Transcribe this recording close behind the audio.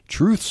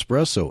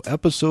Truthspresso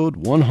episode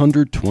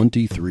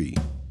 123.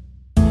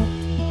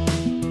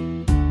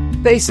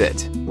 Face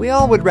it, we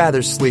all would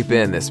rather sleep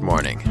in this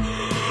morning.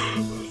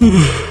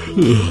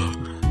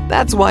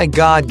 That's why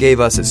God gave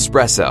us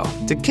espresso,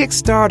 to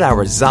kickstart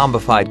our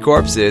zombified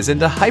corpses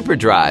into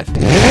hyperdrive.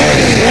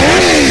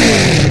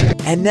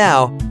 And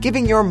now,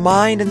 giving your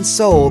mind and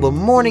soul the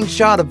morning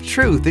shot of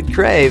truth it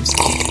craves.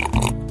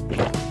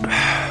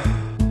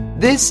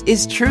 This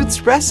is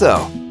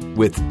Truthspresso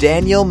with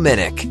Daniel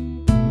Minnick.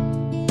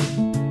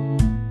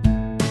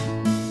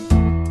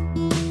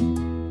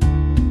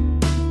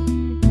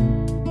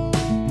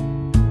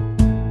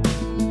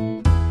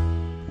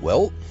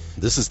 Well,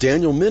 this is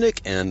Daniel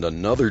Minnick, and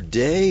another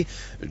day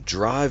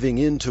driving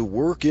into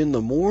work in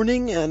the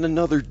morning, and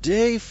another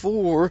day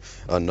for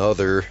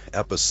another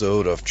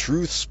episode of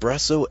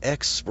Truthspresso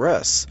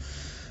Express.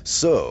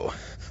 So,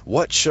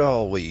 what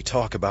shall we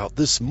talk about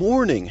this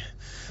morning?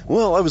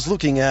 Well, I was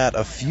looking at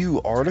a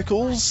few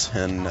articles,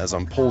 and as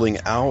I'm pulling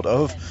out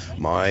of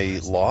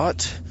my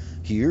lot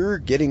here,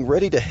 getting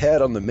ready to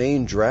head on the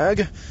main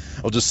drag,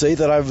 I'll just say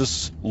that I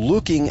was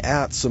looking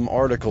at some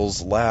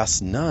articles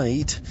last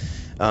night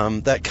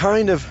that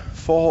kind of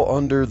fall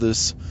under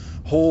this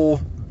whole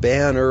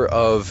banner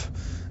of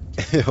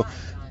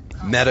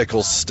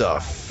medical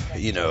stuff.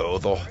 You know,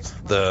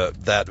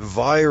 that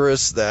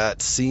virus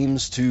that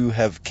seems to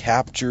have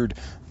captured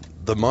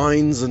the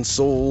minds and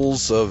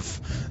souls of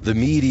the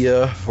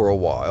media for a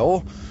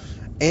while.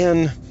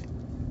 And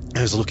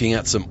I was looking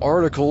at some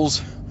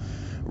articles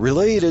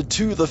related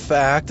to the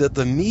fact that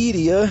the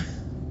media,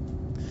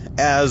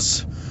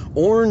 as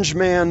Orange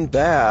Man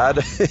Bad,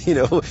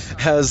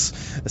 has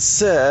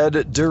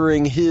said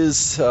during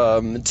his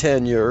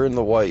tenure in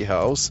the White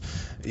House,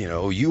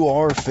 you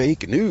are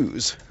fake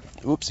news.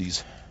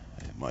 Oopsies,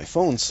 my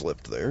phone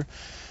slipped there,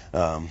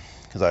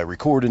 because I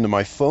record into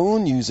my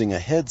phone using a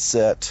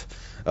headset,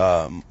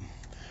 monaural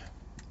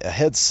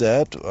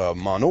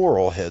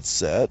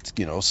headset,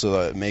 so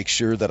that it makes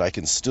sure that I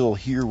can still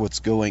hear what's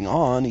going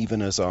on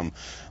even as I'm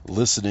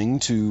listening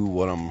to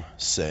what I'm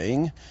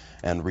saying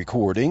and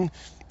recording.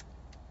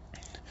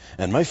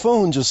 And my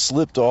phone just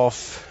slipped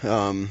off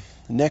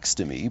next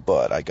to me,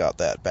 but I got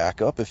that back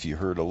up if you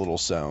heard a little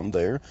sound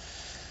there.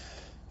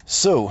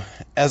 So,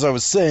 as I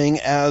was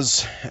saying,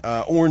 as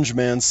Orange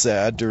Man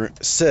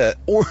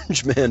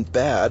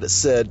Bad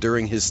said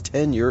during his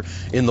tenure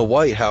in the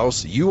White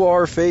House, you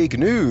are fake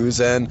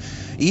news. And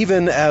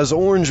even as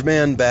Orange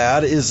Man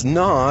Bad is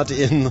not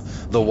in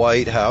the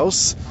White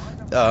House,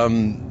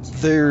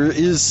 there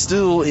is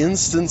still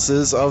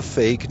instances of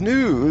fake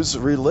news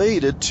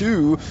related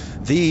to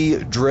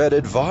the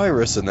dreaded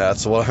virus, and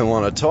that's what I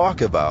want to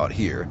talk about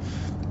here.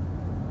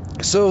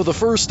 So the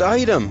first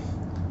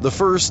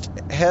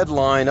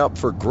headline up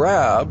for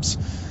grabs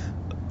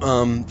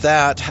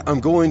that I'm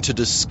going to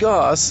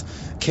discuss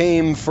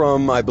came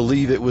from, I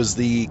believe it was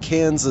the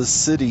Kansas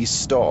City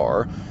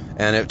Star,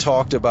 and it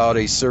talked about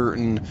a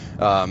certain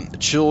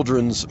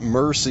Children's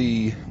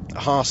Mercy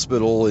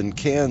hospital in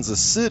Kansas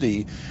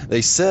City.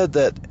 They said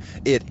that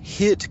it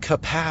hit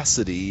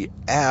capacity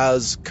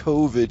as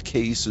COVID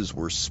cases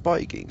were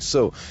spiking.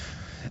 So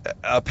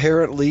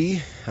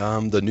apparently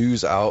the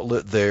news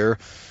outlet there,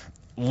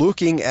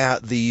 looking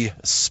at the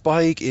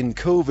spike in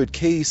COVID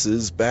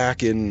cases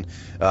back in,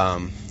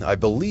 I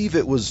believe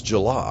it was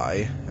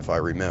July, if I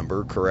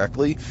remember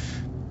correctly,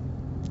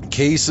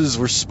 cases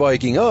were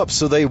spiking up,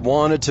 so they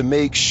wanted to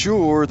make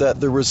sure that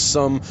there was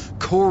some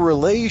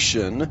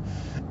correlation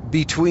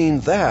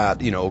between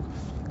that.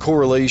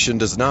 Correlation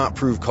does not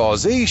prove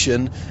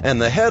causation, and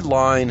the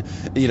headline,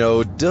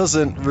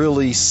 doesn't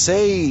really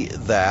say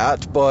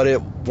that, but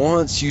it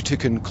wants you to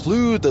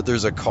conclude that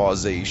there's a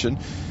causation.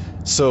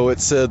 So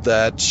it said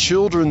that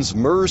Children's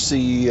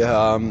Mercy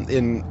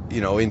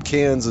in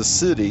Kansas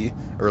City,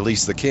 or at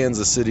least the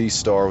Kansas City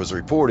Star was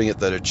reporting it,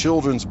 that a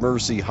Children's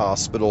Mercy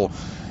hospital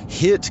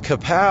hit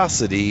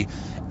capacity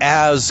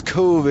as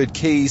COVID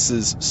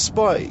cases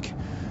spike.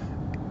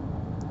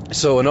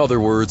 So in other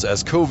words,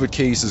 as COVID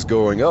cases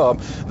going up,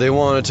 they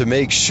wanted to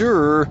make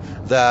sure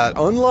that,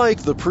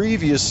 unlike the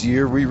previous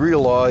year, we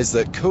realized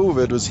that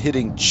COVID was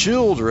hitting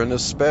children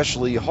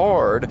especially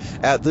hard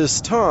at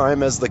this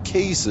time as the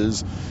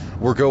cases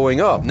were going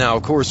up. Now,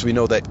 of course, we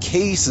know that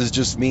cases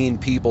just mean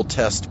people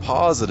test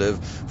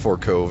positive for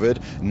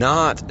COVID,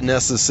 not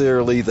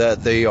necessarily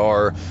that they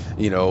are,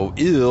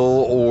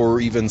 ill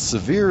or even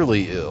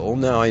severely ill.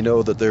 Now, I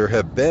know that there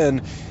have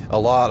been a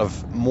lot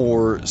of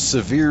more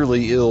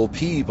severely ill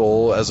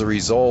people as a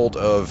result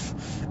of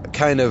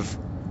kind of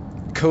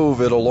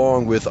COVID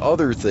along with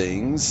other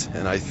things,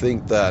 and I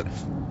think that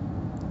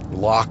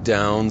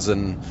lockdowns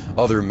and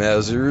other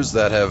measures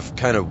that have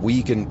kind of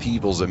weakened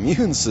people's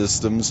immune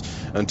systems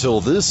until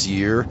this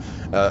year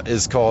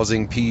is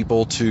causing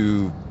people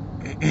to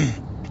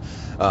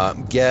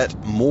get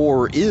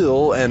more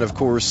ill. And of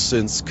course,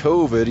 since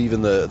COVID,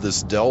 even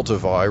this Delta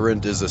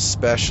variant is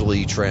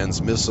especially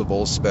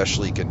transmissible,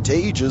 especially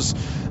contagious,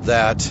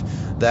 that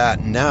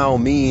now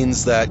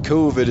means that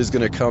COVID is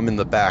going to come in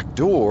the back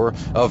door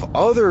of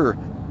other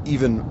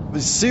even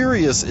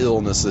serious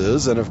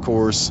illnesses. And of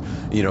course,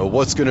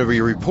 what's going to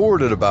be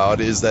reported about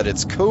is that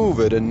it's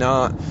COVID and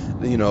not,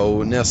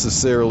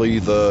 necessarily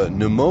the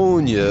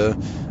pneumonia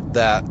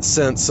that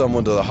sent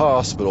someone to the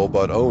hospital,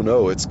 but oh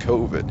no, it's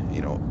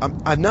COVID.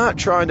 I'm not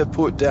trying to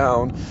put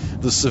down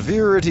the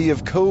severity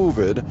of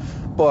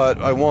COVID, but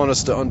I want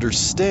us to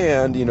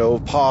understand,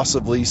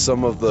 possibly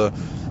some of the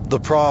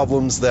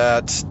problems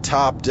that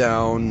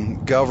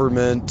top-down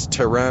government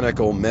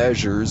tyrannical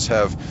measures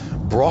have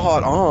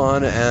brought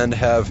on and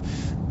have,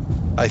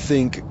 I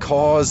think,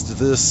 caused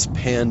this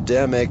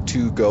pandemic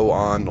to go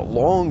on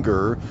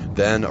longer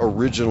than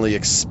originally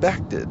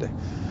expected.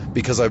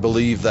 Because I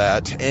believe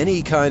that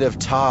any kind of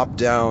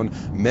top-down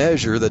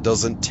measure that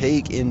doesn't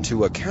take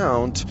into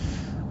account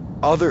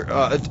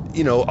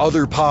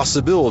other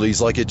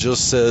possibilities, like it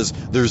just says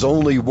there's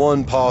only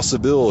one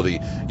possibility.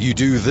 You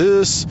do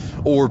this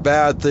or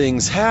bad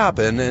things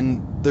happen,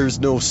 and there's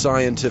no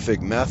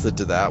scientific method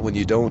to that when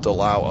you don't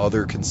allow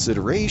other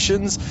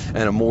considerations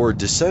and a more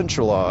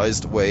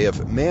decentralized way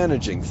of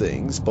managing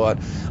things. But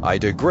I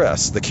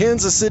digress. The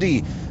Kansas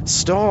City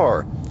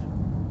Star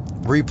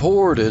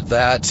reported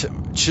that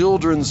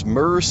Children's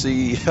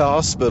Mercy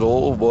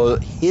Hospital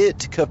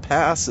hit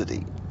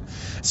capacity.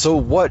 So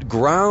what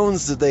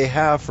grounds did they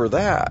have for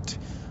that?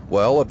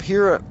 Well,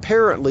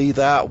 apparently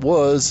that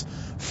was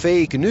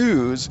fake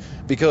news,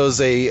 because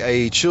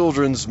a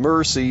Children's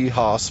Mercy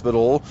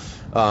Hospital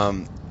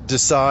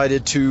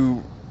decided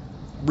to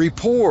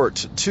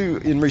report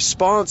in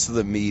response to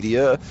the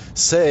media,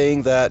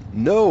 saying that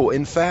no,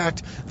 in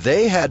fact,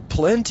 they had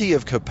plenty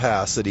of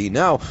capacity.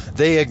 Now,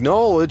 they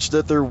acknowledged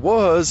that there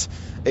was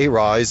a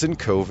rise in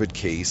COVID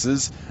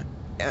cases,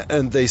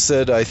 and they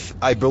said,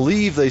 I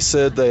believe they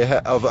said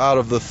out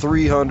of the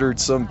 300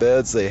 some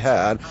beds they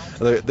had,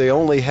 they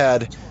only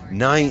had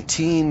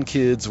 19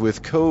 kids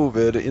with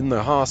COVID in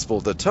the hospital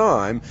at the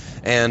time.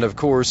 And of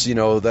course,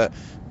 that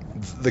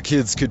the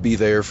kids could be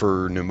there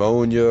for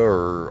pneumonia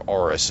or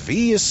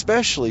RSV,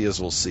 especially, as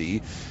we'll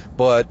see.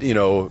 But,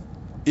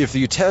 if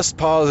you test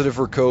positive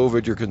for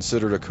COVID, you're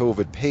considered a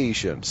COVID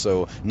patient.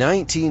 So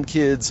 19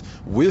 kids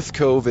with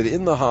COVID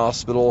in the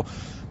hospital,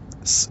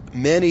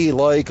 many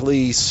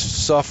likely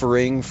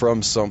suffering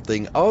from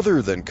something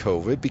other than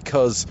COVID,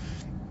 because,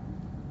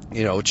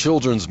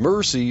 Children's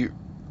Mercy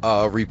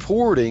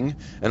reporting,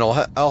 and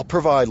I'll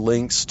provide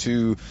links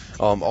to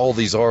all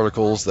these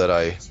articles that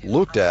I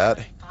looked at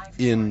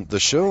in the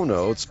show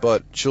notes.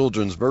 But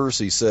Children's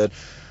Mercy said,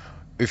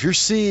 if you're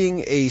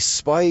seeing a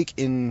spike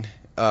in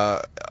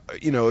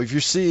if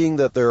you're seeing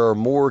that there are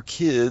more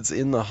kids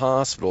in the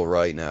hospital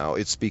right now,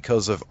 it's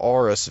because of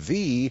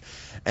RSV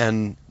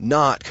and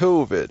not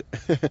COVID.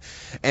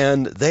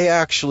 And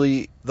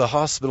the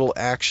hospital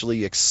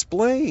actually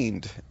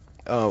explained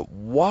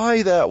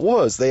why that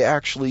was. They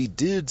actually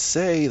did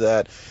say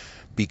that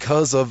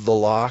because of the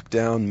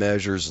lockdown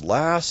measures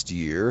last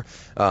year,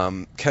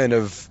 kind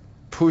of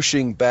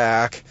pushing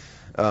back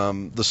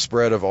the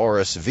spread of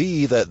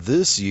RSV, that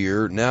this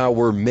year now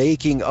we're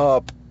making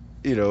up,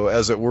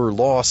 as it were,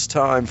 lost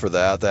time for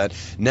that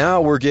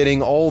now we're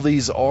getting all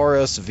these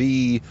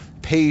RSV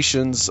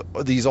patients,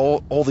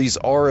 all these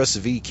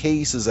RSV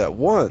cases at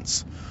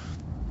once.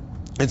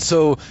 And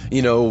so,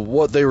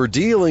 what they were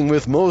dealing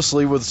with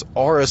mostly was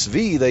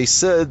RSV. They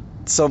said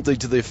something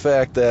to the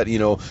effect that,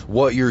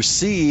 what you're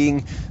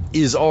seeing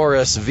is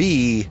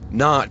RSV,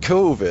 not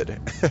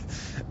COVID.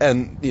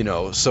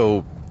 And,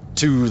 so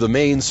to the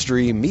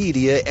mainstream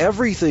media,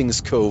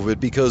 everything's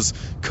COVID, because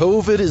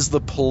COVID is the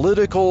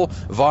political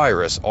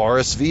virus.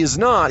 RSV is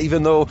not,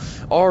 even though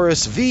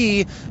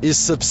RSV is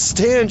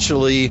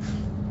substantially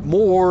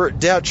more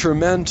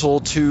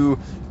detrimental to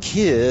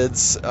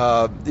kids,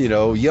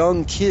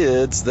 young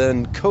kids,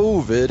 than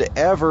COVID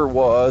ever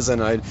was.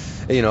 And I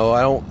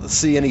don't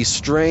see any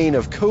strain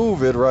of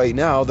COVID right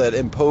now that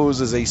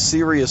imposes a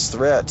serious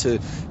threat to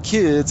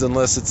kids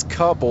unless it's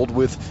coupled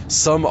with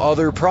some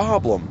other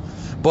problem.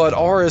 But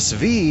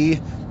RSV,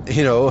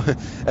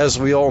 as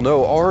we all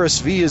know,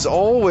 RSV is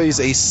always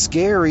a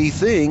scary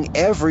thing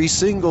every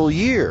single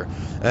year.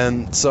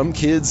 And some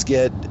kids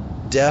get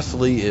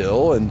deathly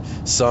ill, and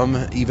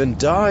some even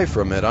die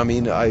from it. I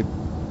mean, I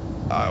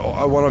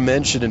want to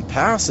mention in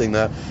passing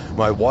that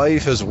my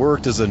wife has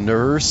worked as a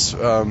nurse in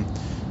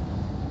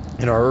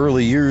our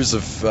early years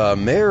of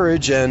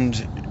marriage,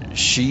 and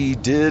she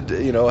did,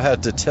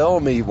 had to tell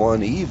me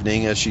one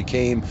evening as she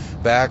came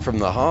back from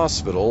the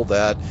hospital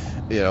that,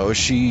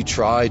 she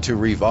tried to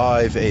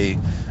revive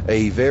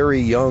a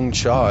very young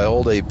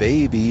child, a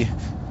baby,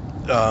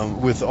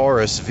 with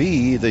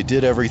RSV. They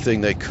did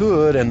everything they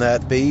could, and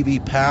that baby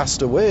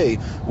passed away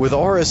with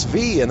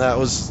RSV, and that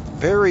was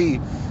very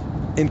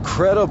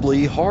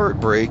incredibly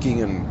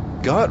heartbreaking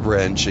and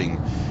gut-wrenching.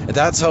 And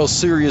that's how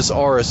serious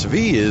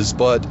RSV is.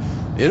 But,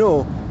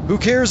 who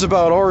cares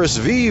about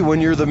RSV when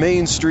you're the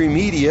mainstream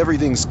media?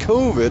 Everything's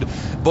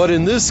COVID. But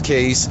in this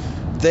case,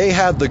 they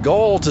had the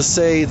gall to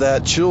say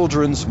that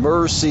Children's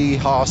Mercy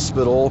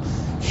Hospital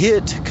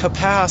hit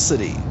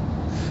capacity.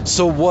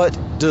 So what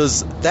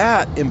does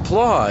that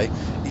imply?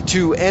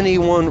 to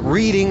anyone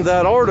reading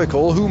that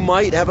article who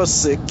might have a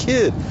sick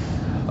kid.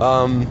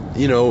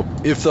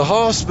 If the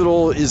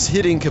hospital is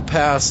hitting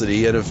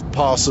capacity, and if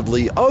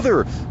possibly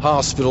other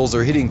hospitals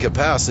are hitting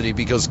capacity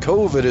because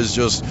COVID is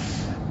just,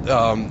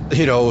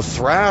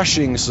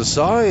 thrashing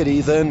society,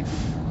 then,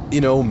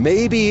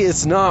 maybe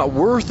it's not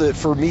worth it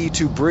for me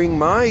to bring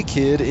my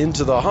kid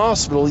into the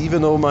hospital,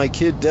 even though my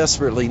kid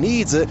desperately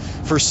needs it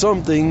for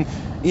something,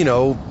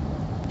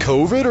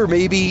 COVID, or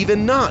maybe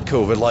even not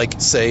COVID, like,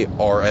 say,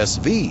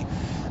 RSV.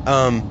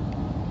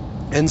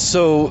 And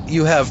so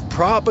you have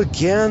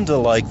propaganda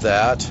like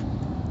that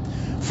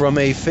from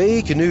a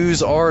fake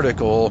news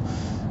article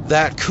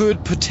that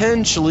could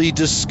potentially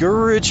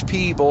discourage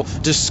people,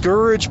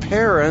 discourage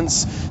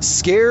parents,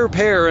 scare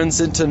parents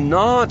into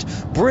not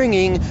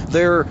bringing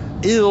their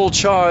ill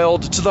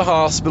child to the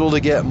hospital to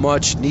get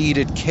much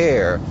needed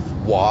care.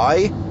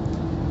 Why?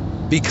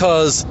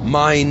 Because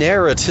my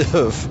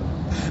narrative.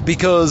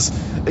 Because,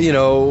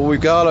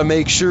 we've got to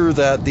make sure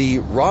that the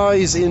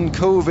rise in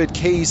COVID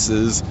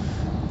cases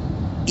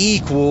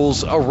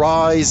equals a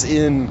rise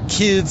in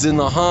kids in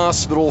the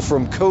hospital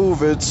from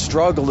COVID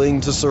struggling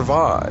to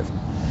survive.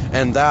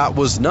 And that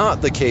was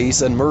not the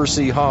case, and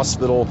Mercy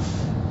Hospital,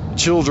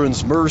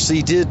 Children's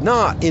Mercy, did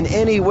not in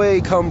any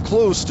way come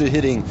close to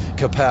hitting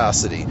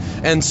capacity.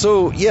 And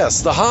so,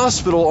 yes, the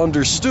hospital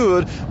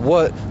understood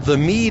what the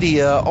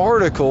media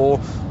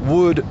article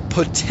would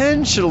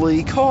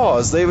potentially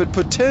cause. They would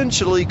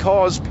potentially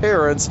cause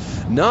parents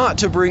not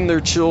to bring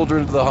their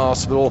children to the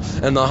hospital,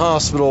 and the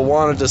hospital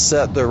wanted to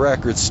set the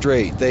record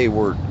straight. They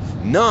were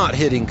not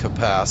hitting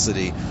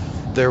capacity.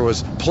 There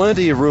was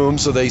plenty of room,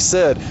 so they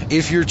said,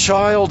 if your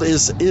child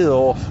is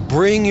ill,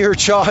 bring your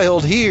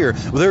child here.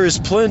 There is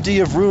plenty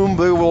of room.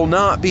 We will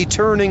not be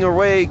turning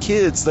away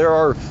kids. There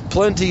are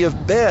plenty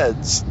of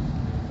beds.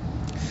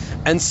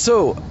 And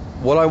so,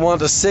 what I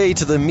want to say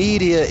to the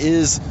media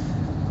is,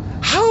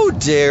 how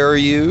dare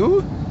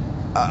you?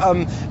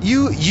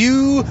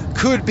 You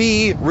could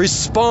be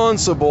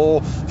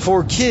responsible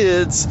for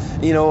kids,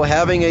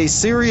 having a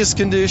serious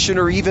condition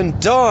or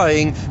even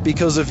dying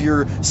because of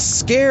your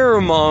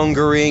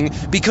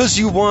scaremongering, because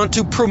you want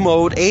to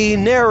promote a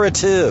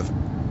narrative.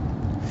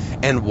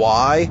 And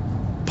why?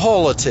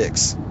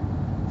 Politics.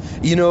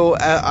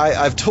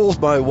 I've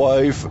told my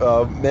wife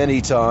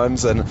many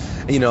times, and,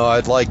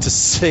 I'd like to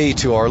say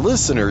to our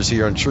listeners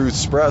here on Truth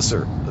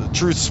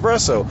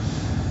Espresso,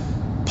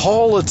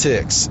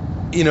 politics.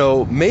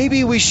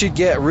 Maybe we should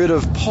get rid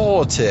of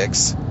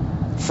politics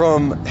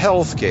from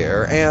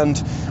healthcare, and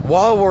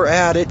while we're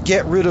at it,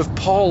 get rid of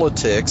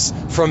politics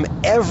from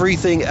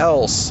everything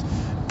else.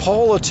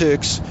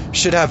 Politics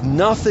should have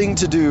nothing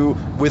to do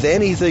with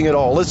anything at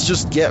all. Let's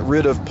just get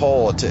rid of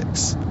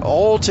politics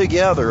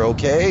altogether,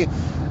 okay?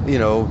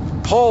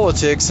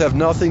 Politics have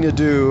nothing to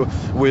do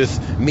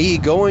with me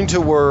going to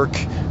work,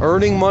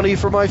 earning money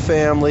for my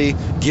family,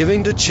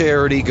 giving to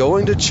charity,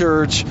 going to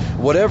church,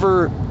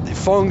 whatever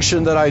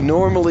function that I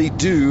normally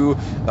do,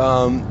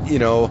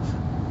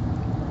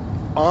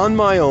 on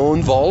my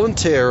own,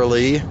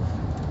 voluntarily.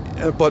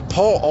 But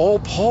all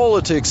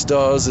politics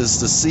does is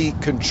to seek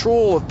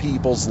control of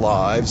people's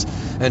lives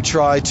and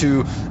try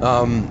to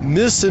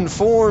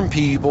misinform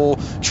people,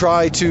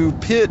 try to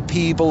pit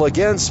people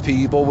against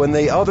people when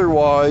they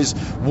otherwise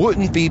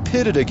wouldn't be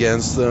pitted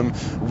against them.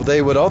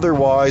 They would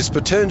otherwise,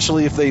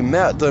 potentially, if they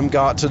met them,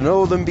 got to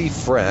know them, be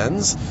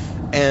friends.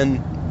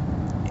 And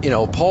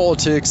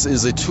politics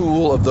is a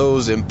tool of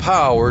those in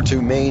power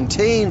to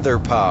maintain their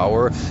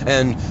power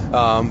and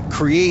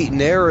create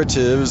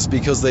narratives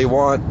because they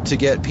want to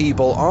get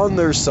people on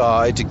their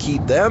side to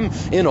keep them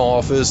in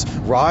office,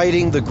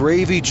 riding the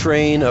gravy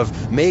train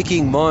of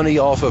making money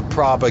off of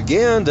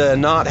propaganda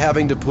and not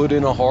having to put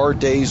in a hard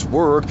day's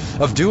work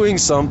of doing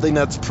something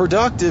that's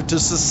productive to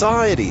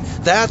society.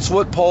 That's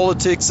what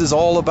politics is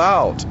all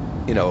about.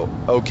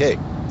 Okay,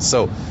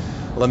 so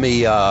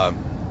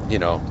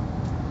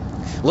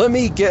let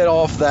me get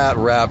off that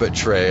rabbit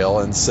trail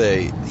and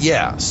say,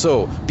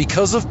 so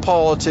because of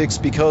politics,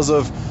 because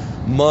of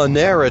my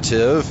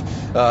narrative,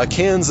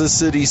 Kansas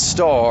City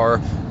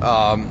Star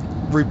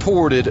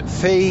reported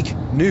fake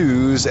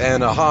news,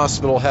 and a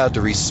hospital had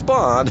to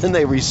respond, and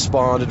they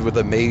responded with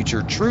a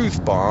major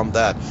truth bomb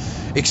that,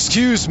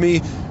 excuse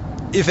me,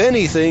 if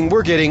anything,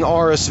 we're getting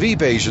RSV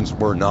patients.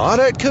 We're not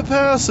at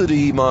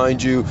capacity,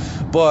 mind you,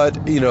 but,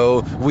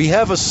 we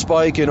have a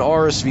spike in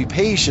RSV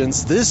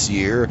patients this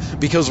year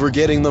because we're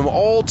getting them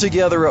all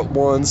together at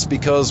once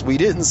because we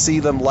didn't see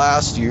them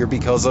last year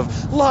because of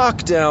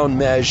lockdown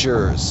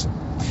measures,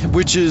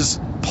 which is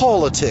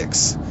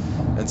politics.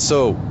 And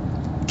so,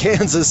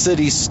 Kansas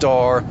City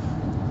Star,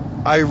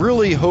 I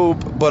really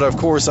hope, but of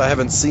course I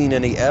haven't seen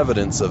any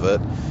evidence of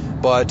it,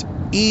 but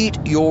eat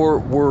your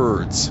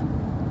words.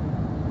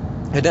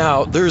 And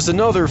now, there's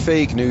another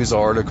fake news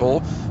article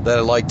that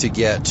I'd like to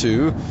get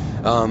to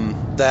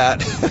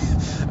that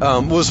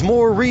was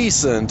more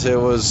recent. It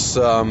was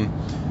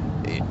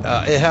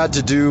it had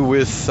to do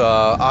with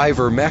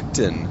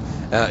ivermectin,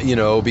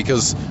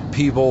 because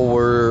people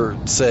were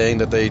saying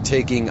that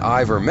taking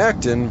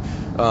ivermectin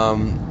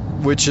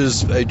which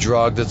is a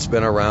drug that's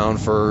been around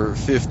for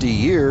 50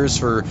 years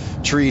for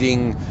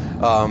treating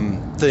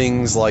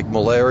things like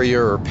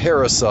malaria or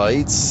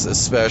parasites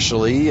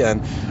especially.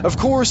 And of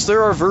course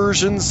there are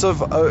versions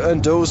of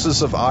and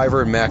doses of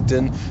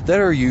ivermectin that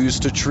are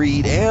used to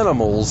treat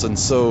animals. And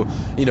so,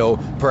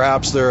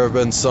 perhaps there have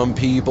been some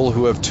people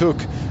who have took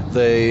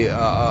the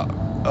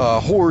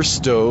horse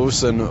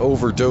dose and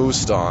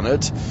overdosed on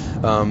it.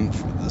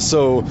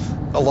 So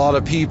a lot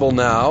of people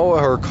now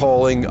are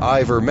calling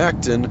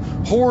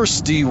ivermectin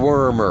horse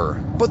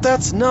dewormer, but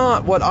that's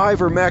not what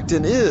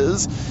ivermectin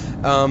is.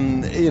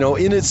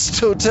 In its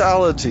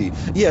totality.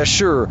 Yeah,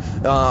 sure,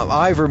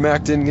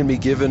 ivermectin can be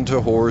given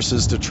to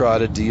horses to try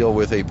to deal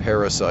with a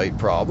parasite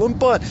problem,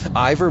 but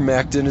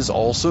ivermectin is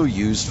also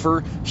used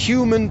for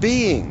human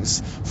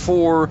beings,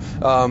 for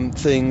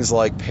things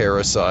like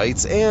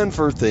parasites and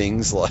for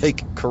things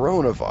like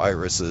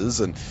coronaviruses.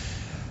 And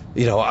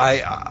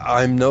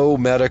I'm no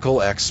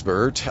medical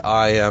expert.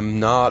 I am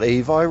not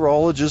a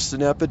virologist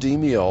and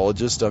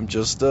epidemiologist. I'm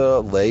just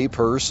a lay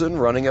person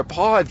running a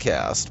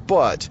podcast.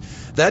 But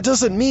that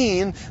doesn't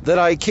mean that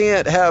I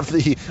can't have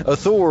the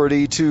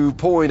authority to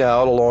point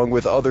out, along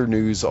with other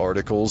news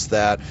articles,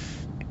 that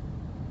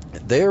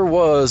there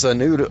was a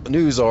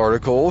news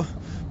article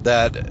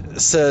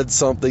that said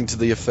something to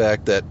the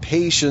effect that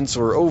patients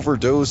were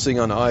overdosing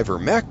on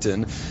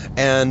ivermectin,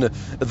 and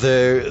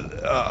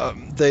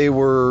they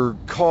were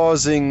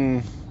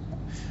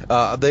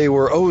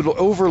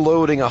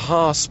overloading a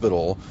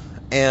hospital,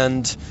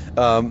 and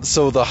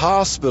so the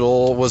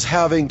hospital was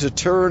having to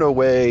turn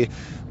away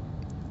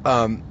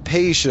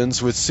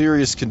patients with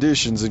serious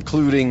conditions,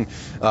 including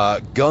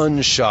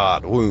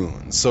gunshot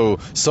wounds. So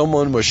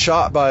someone was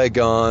shot by a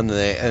gun,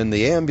 and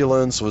the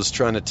ambulance was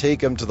trying to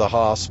take him to the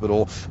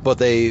hospital, but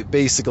they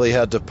basically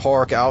had to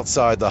park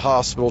outside the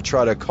hospital,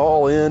 try to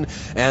call in,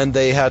 and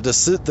they had to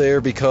sit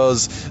there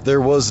because there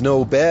was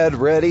no bed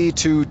ready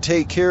to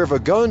take care of a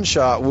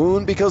gunshot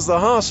wound, because the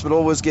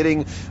hospital was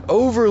getting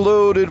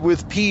overloaded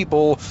with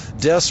people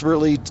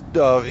desperately,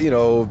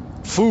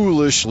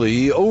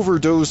 foolishly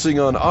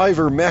overdosing on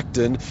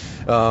ivermectin,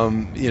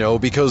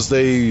 because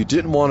they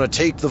didn't want to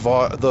take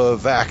the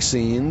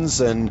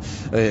vaccines, and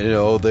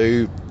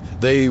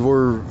they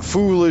were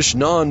foolish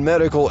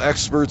non-medical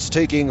experts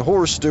taking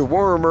horse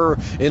dewormer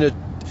in a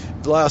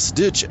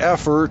last-ditch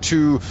effort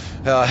to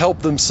help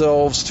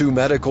themselves to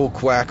medical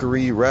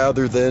quackery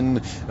rather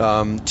than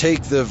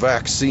take the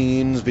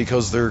vaccines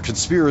because they're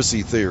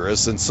conspiracy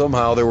theorists, and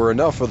somehow there were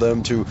enough of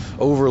them to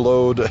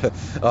overload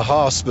a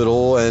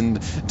hospital and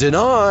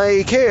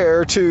deny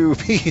care to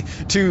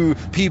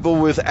people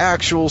with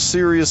actual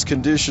serious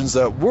conditions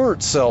that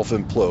weren't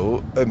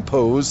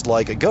self-imposed,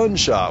 like a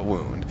gunshot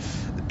wound.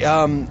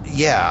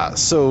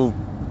 So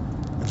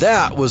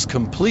that was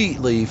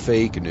completely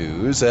fake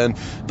news. And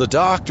the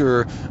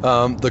doctor,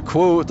 the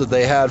quote that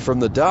they had from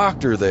the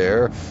doctor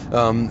there,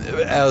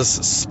 as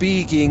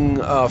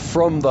speaking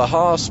from the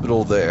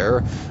hospital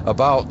there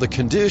about the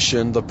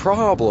condition, the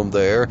problem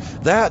there,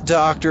 that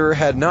doctor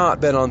had not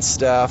been on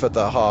staff at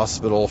the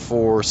hospital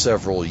for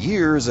several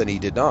years, and he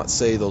did not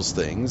say those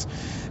things.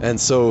 And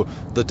so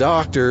the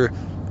doctor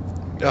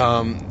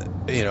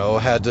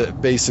had to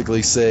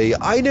basically say,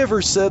 I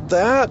never said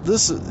that.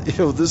 This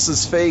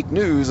is fake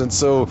news. And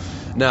so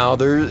now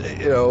there's,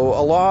 a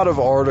lot of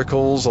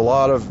articles, a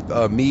lot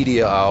of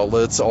media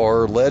outlets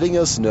are letting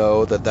us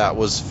know that that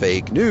was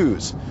fake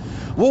news.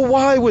 Well,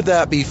 why would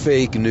that be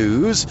fake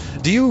news?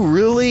 Do you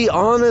really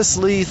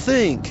honestly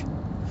think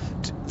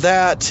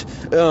that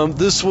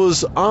this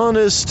was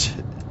honest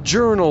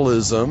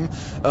journalism,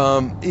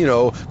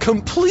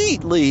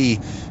 completely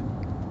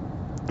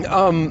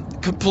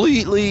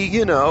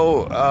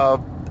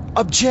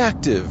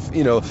objective,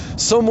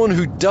 someone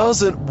who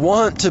doesn't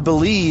want to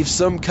believe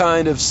some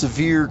kind of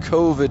severe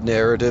COVID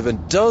narrative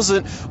and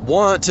doesn't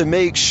want to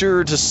make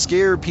sure to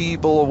scare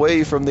people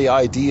away from the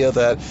idea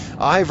that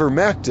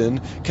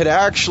ivermectin could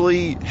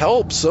actually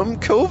help some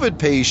COVID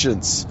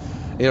patients,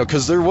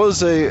 because there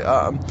was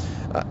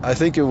I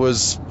think it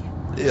was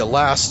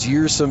last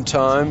year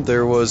sometime,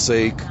 there was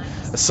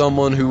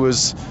someone who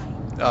was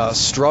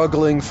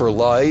struggling for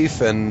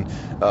life and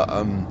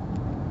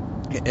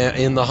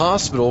in the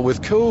hospital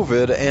with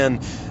COVID, and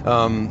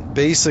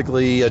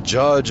basically a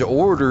judge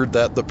ordered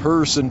that the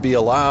person be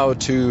allowed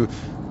to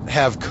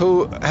have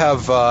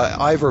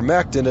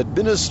ivermectin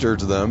administered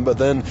to them, but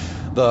then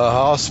the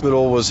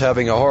hospital was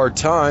having a hard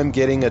time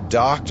getting a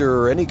doctor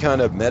or any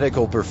kind of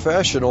medical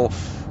professional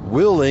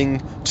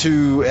willing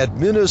to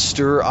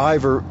administer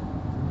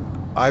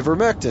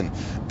ivermectin,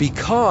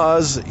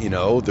 because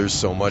there's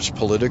so much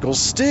political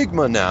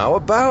stigma now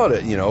about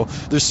it.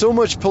 There's so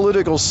much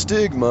political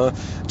stigma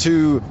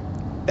to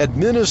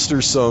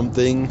administer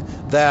something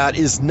that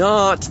is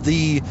not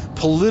the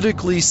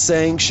politically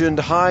sanctioned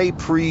high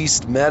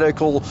priest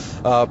medical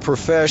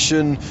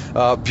profession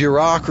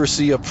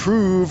bureaucracy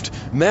approved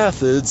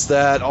methods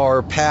that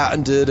are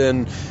patented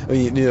and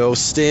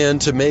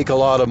stand to make a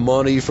lot of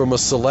money from a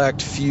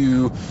select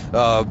few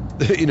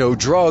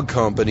drug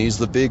companies,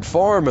 the big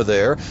pharma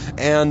there.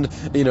 And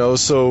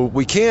so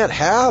we can't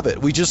have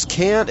it. We just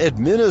can't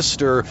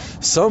administer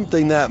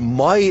something that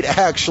might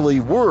actually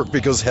work,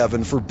 because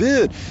heaven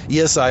forbid.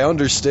 Yes, I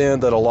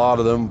understand that a lot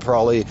of them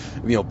probably,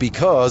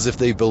 because if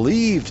they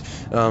believed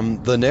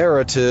the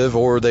narrative,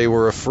 or they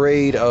were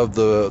afraid of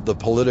the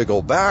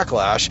political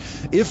backlash,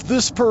 if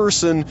this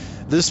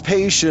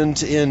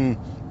patient in,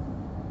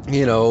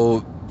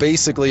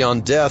 basically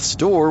on death's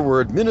door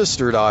were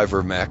administered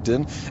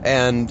ivermectin,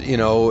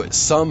 and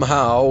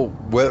somehow,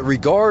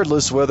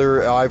 regardless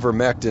whether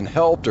ivermectin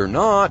helped or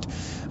not,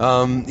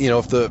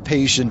 if the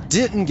patient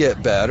didn't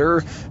get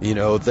better,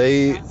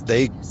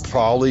 they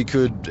probably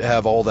could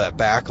have all that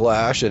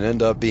backlash and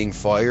end up being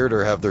fired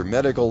or have their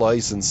medical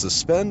license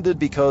suspended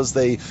because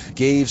they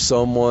gave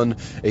someone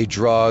a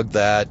drug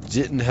that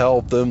didn't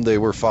help them. They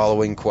were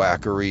following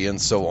quackery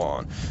and so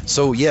on.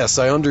 So yes,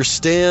 I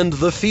understand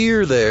the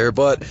fear there,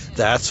 but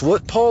that's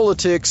what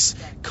politics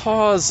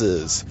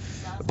causes.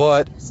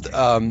 But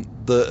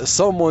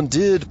someone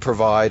did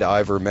provide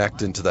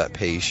ivermectin to that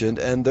patient,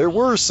 and there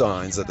were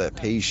signs that that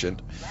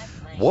patient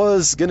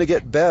was going to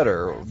get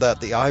better, that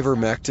the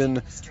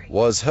ivermectin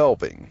was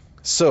helping.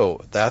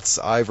 So that's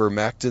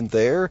ivermectin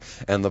there,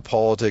 and the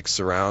politics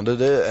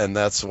surrounded it, and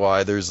that's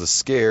why there's a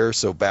scare.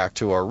 So back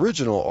to our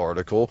original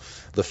article,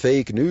 the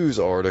fake news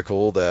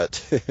article that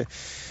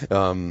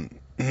the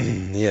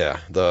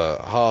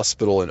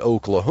hospital in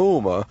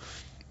Oklahoma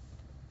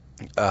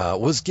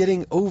was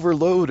getting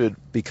overloaded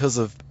because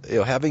of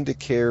having to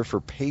care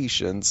for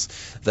patients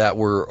that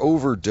were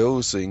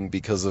overdosing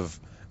because of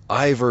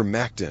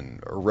ivermectin,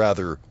 or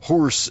rather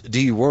horse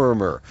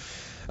dewormer.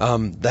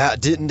 That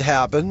didn't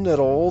happen at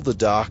all. The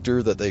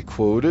doctor that they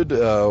quoted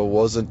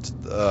wasn't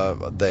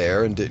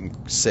there and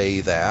didn't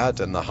say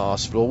that, and the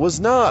hospital was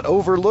not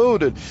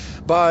overloaded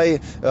by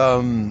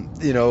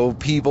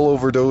people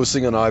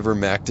overdosing on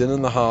ivermectin,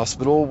 and the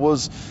hospital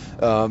was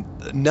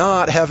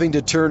not having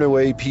to turn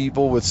away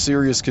people with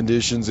serious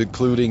conditions,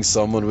 including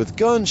someone with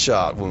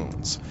gunshot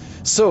wounds.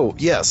 So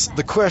yes,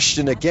 the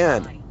question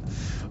again,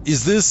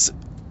 is this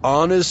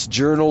honest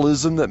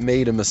journalism that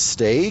made a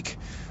mistake,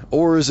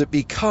 or is it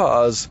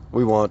because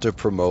we want to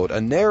promote a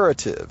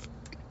narrative?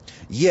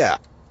 Yeah,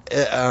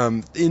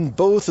 in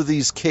both of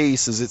these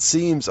cases, it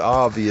seems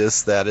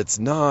obvious that it's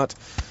not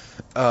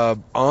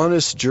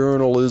honest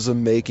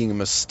journalism making a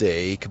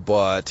mistake,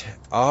 but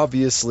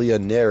obviously a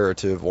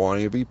narrative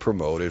wanting to be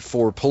promoted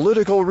for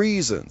political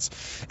reasons.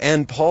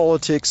 And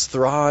politics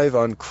thrive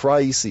on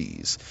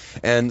crises.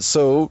 And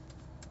so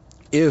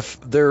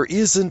if there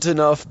isn't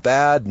enough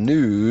bad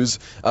news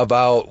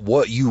about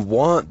what you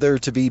want there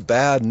to be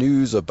bad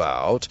news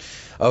about,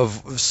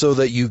 so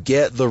that you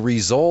get the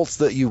results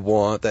that you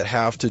want that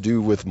have to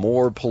do with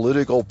more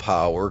political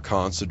power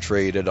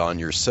concentrated on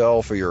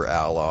yourself or your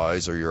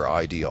allies or your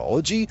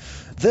ideology,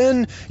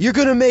 then you're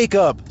going to make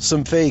up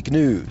some fake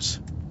news.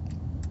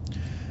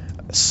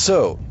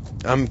 So,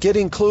 I'm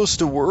getting close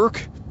to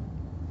work,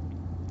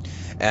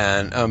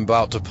 and I'm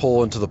about to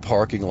pull into the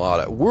parking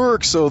lot at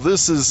work, so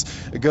this is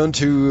going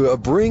to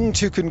bring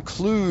to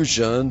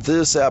conclusion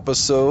this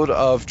episode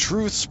of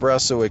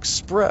Truthspresso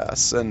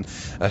Express. And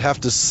I'd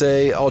have to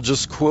say, I'll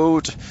just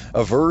quote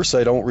a verse.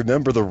 I don't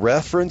remember the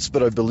reference,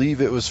 but I believe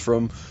it was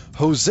from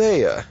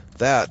Hosea,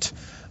 that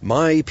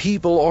my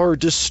people are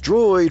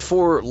destroyed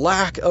for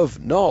lack of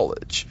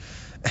knowledge.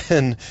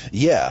 And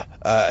yeah,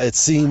 it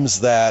seems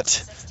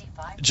that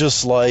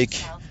just like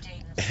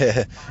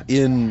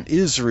in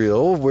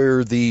Israel,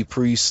 where the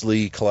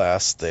priestly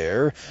class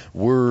there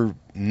were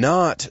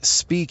not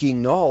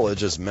speaking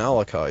knowledge, as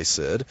Malachi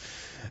said,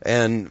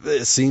 and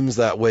it seems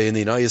that way in the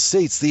United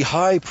States. The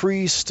high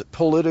priest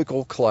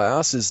political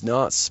class is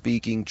not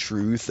speaking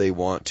truth. They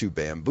want to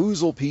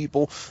bamboozle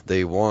people.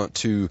 They want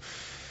to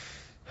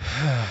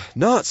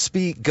not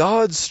speak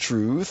God's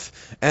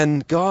truth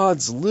and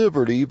God's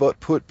liberty,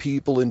 but put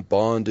people in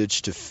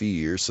bondage to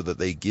fear, so that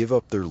they give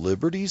up their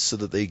liberties, so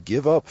that they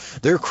give up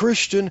their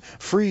Christian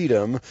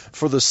freedom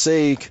for the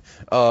sake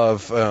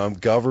of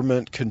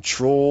government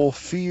control,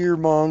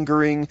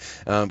 fear-mongering,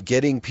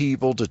 getting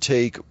people to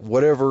take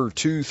whatever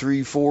 2,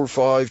 3, 4,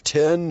 5,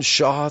 10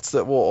 shots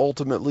that will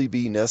ultimately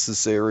be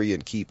necessary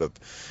and keep a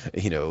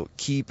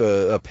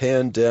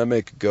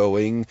pandemic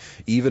going,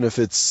 even if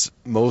it's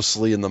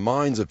mostly in the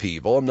minds of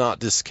people. I'm not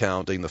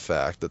discounting the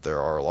fact that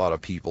there are a lot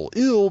of people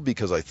ill,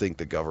 because I think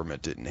the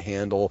government didn't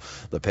handle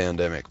the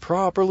pandemic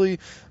properly.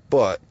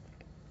 But,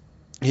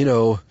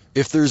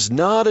 if there's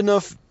not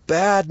enough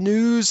bad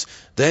news,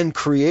 then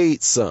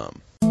create some.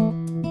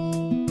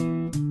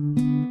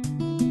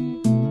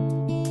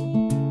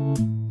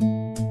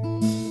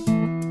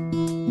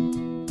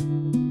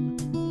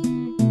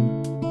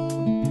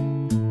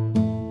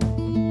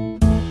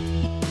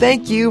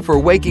 Thank you for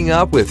waking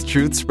up with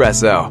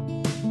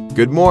Truthspresso.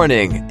 Good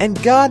morning, and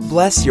God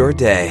bless your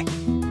day.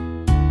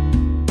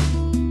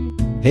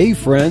 Hey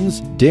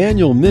friends,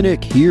 Daniel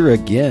Minnick here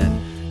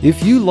again.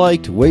 If you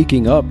liked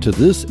waking up to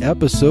this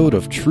episode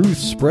of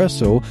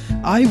Truthspresso,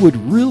 I would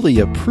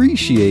really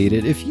appreciate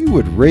it if you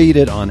would rate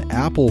it on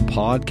Apple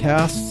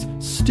Podcasts,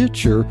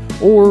 Stitcher,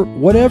 or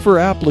whatever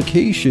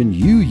application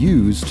you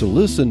use to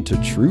listen to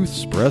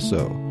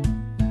Truthspresso.